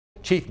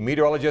Chief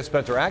Meteorologist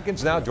Spencer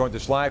Atkins now joins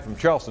us live from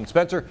Charleston.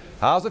 Spencer,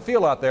 how's it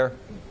feel out there?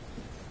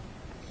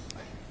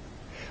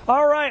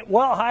 All right,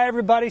 well, hi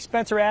everybody.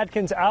 Spencer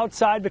Atkins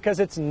outside because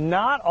it's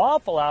not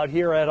awful out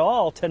here at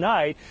all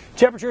tonight.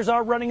 Temperatures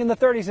are running in the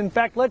 30s. In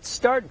fact, let's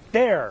start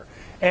there.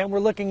 And we're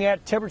looking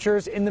at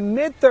temperatures in the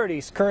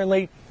mid-30s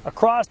currently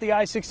across the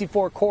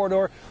I-64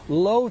 corridor,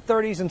 low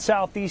 30s in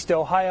southeast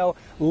Ohio,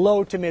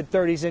 low to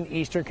mid-30s in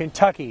eastern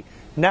Kentucky.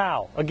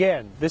 Now,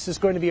 again, this is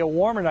going to be a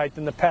warmer night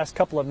than the past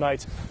couple of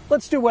nights.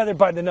 Let's do weather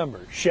by the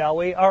numbers, shall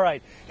we? All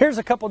right, here's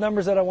a couple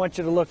numbers that I want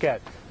you to look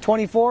at.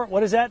 24,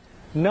 what is that?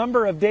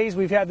 Number of days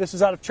we've had, this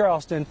is out of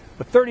Charleston,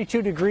 with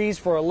 32 degrees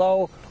for a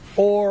low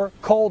or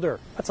colder.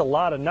 That's a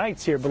lot of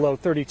nights here below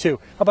 32.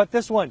 How about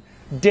this one?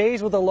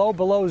 Days with a low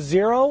below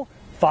 0,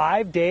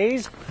 5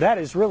 days. That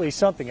is really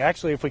something.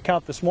 Actually, if we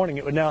count this morning,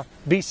 it would now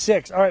be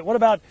 6. All right, what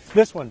about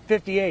this one?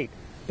 58.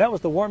 That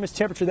was the warmest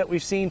temperature that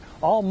we've seen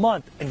all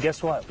month. And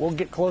guess what? We'll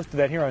get close to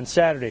that here on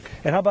Saturday.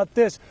 And how about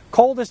this?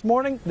 Coldest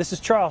morning, this is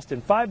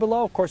Charleston. 5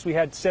 below. Of course, we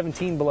had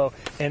 17 below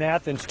in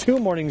Athens 2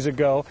 mornings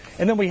ago.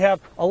 And then we have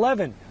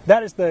 11.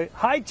 That is the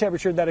high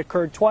temperature that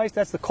occurred twice.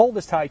 That's the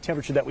coldest high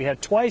temperature that we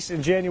had twice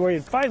in January.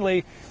 And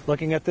finally,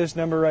 looking at this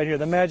number right here,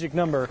 the magic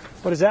number.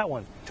 What is that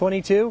one?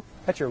 22?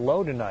 That's your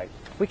low tonight.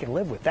 We can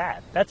live with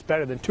that. That's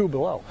better than 2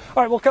 below.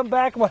 All right, we'll come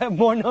back and we'll have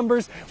more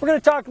numbers. We're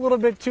going to talk a little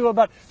bit, too,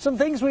 about some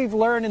things we've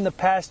learned in the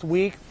past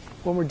week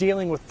when we're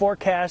dealing with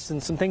forecasts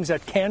and some things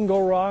that can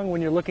go wrong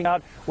when you're looking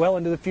out well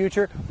into the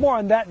future. More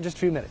on that in just a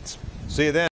few minutes. See you then.